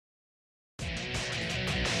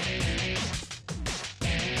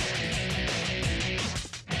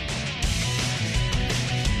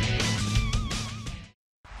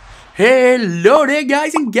Hello there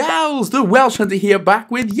guys and gals, the Welsh Hunter here, back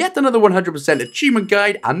with yet another 100% achievement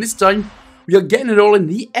guide, and this time we are getting it all in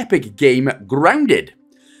the epic game Grounded.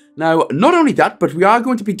 Now, not only that, but we are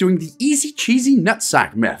going to be doing the easy cheesy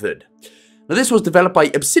nutsack method. Now this was developed by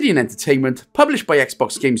Obsidian Entertainment, published by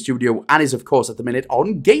Xbox Game Studio, and is of course at the minute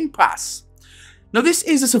on Gamepass. Now this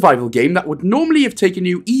is a survival game that would normally have taken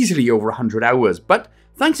you easily over 100 hours, but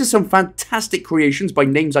thanks to some fantastic creations by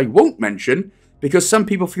names I won't mention, because some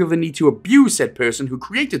people feel the need to abuse said person who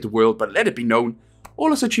created the world, but let it be known,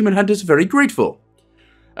 all us achievement hunters are very grateful.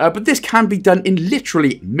 But this can be done in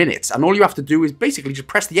literally minutes, and all you have to do is basically just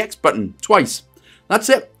press the X button twice. That's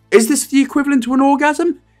it. Is this the equivalent to an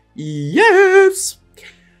orgasm? Yes!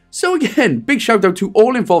 So again, big shout out to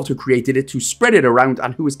all involved who created it, who spread it around,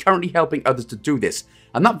 and who is currently helping others to do this.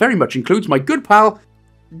 And that very much includes my good pal,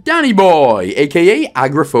 Danny Boy, aka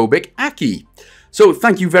Agrophobic Acky. So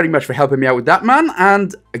thank you very much for helping me out with that, man.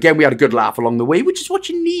 And again, we had a good laugh along the way, which is what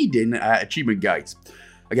you need in achievement guides.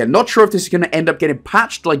 Again, not sure if this is going to end up getting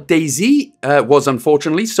patched like DayZ was,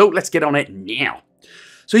 unfortunately. So let's get on it now.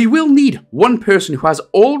 So you will need one person who has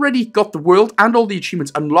already got the world and all the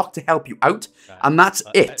achievements unlocked to help you out. And that's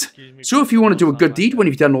it. So if you want to do a good deed when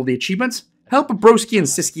you've done all the achievements, help a broski and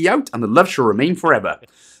siski out and the love shall remain forever.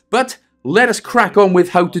 But let us crack on with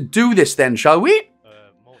how to do this then, shall we?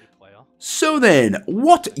 So then,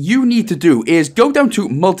 what you need to do is go down to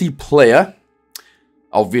multiplayer.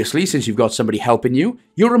 Obviously, since you've got somebody helping you,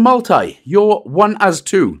 you're a multi. You're one as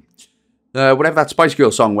two. Whatever that Spice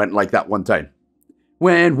Girl song went like that one time.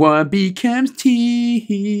 When one becomes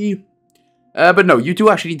tea. But no, you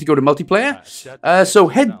do actually need to go to multiplayer. So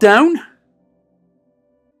head down.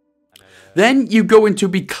 Then you're going to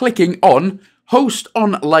be clicking on Host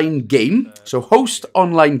Online Game. So Host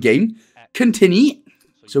Online Game. Continue.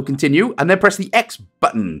 So continue, and then press the X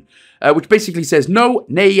button, which basically says no,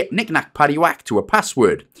 nay, knick-knack, paddywhack to a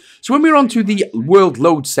password. So when we're on to the world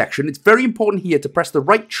load section, it's very important here to press the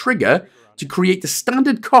right trigger to create the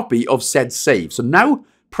standard copy of said save. So now,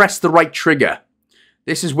 press the right trigger.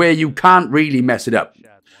 This is where you can't really mess it up.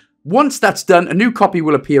 Once that's done, a new copy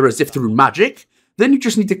will appear as if through magic. Then you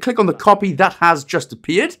just need to click on the copy that has just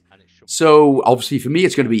appeared. So, obviously for me,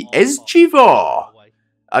 it's going to be Es Chivo.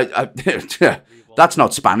 That's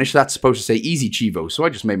not Spanish, that's supposed to say easy chivo, so I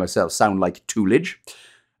just made myself sound like Toolage.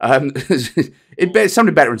 It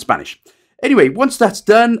sounded better in Spanish. Anyway, once that's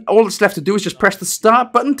done, all that's left to do is just press the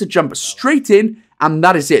start button to jump straight in, and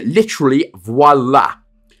that is it. Literally, voila.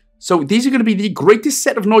 So these are going to be the greatest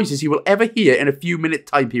set of noises you will ever hear in a few-minute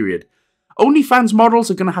time period. OnlyFans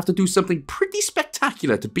models are going to have to do something pretty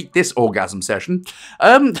spectacular to beat this orgasm session.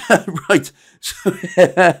 Right.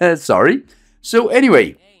 Sorry. So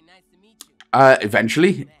anyway,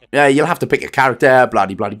 eventually, you'll have to pick a character,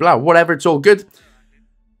 blah-de-blah-de-blah, whatever, it's all good.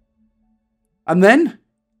 And then,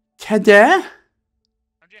 Kader.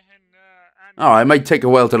 Oh, it might take a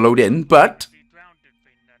while to load in, but...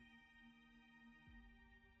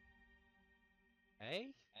 Hey?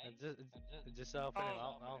 Just open it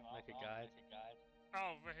up, I'll make a guide.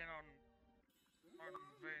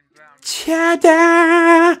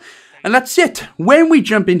 Ta-da! And that's it. When we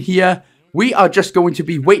jump in here, we are just going to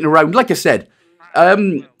be waiting around. Like I said,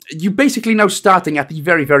 you're basically now starting at the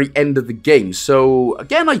very, very end of the game. So,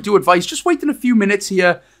 again, I do advise just waiting a few minutes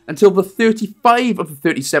here until the 35 of the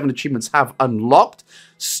 37 achievements have unlocked.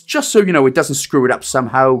 Just so, you know, it doesn't screw it up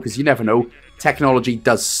somehow, because you never know. Technology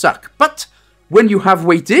does suck. But when you have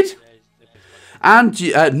waited, and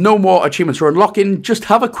no more achievements are unlocking, just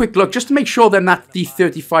have a quick look, just to make sure then that the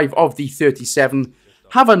 35 of the 37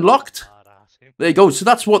 have unlocked. There you go, so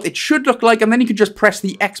that's what it should look like, and then you can just press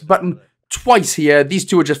the X button twice here. These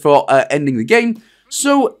two are just for ending the game.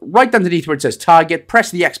 So, right underneath where it says target, press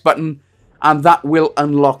the X button, and that will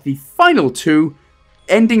unlock the final two,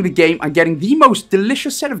 ending the game and getting the most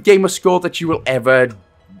delicious set of gamer score that you will ever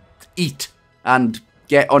eat and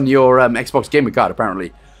get on your Xbox gamer card,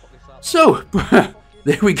 apparently. So,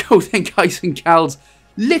 there we go then, guys and gals.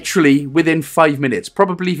 Literally within 5 minutes,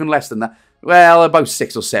 probably even less than that. Well, about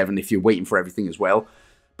 6 or 7 if you're waiting for everything as well.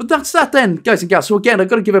 But that's that then, guys and gals. So again, I've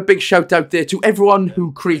got to give a big shout out there to everyone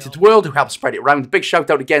who created the world, who helped spread it around. Big shout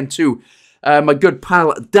out again to my good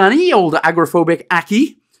pal Danny, old Agrophobic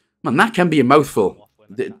Acky. Man, that can be a mouthful.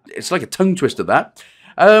 It's like a tongue twister, that.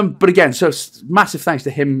 But again, so massive thanks to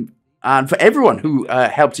him and for everyone who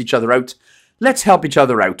helps each other out. Let's help each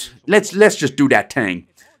other out. Let's just do that thing.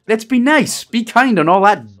 Let's be nice, be kind, and all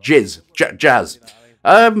that jazz.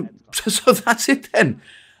 So that's it then.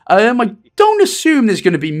 I don't assume there's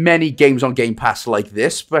going to be many games on Game Pass like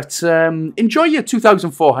this, but enjoy your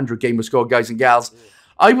 2,400 gamer score, guys and gals.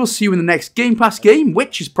 I will see you in the next Game Pass game,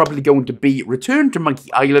 which is probably going to be Return to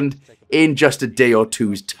Monkey Island in just a day or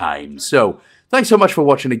two's time. So, thanks so much for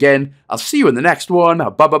watching again. I'll see you in the next one.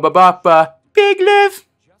 Ba ba ba ba ba. Big love!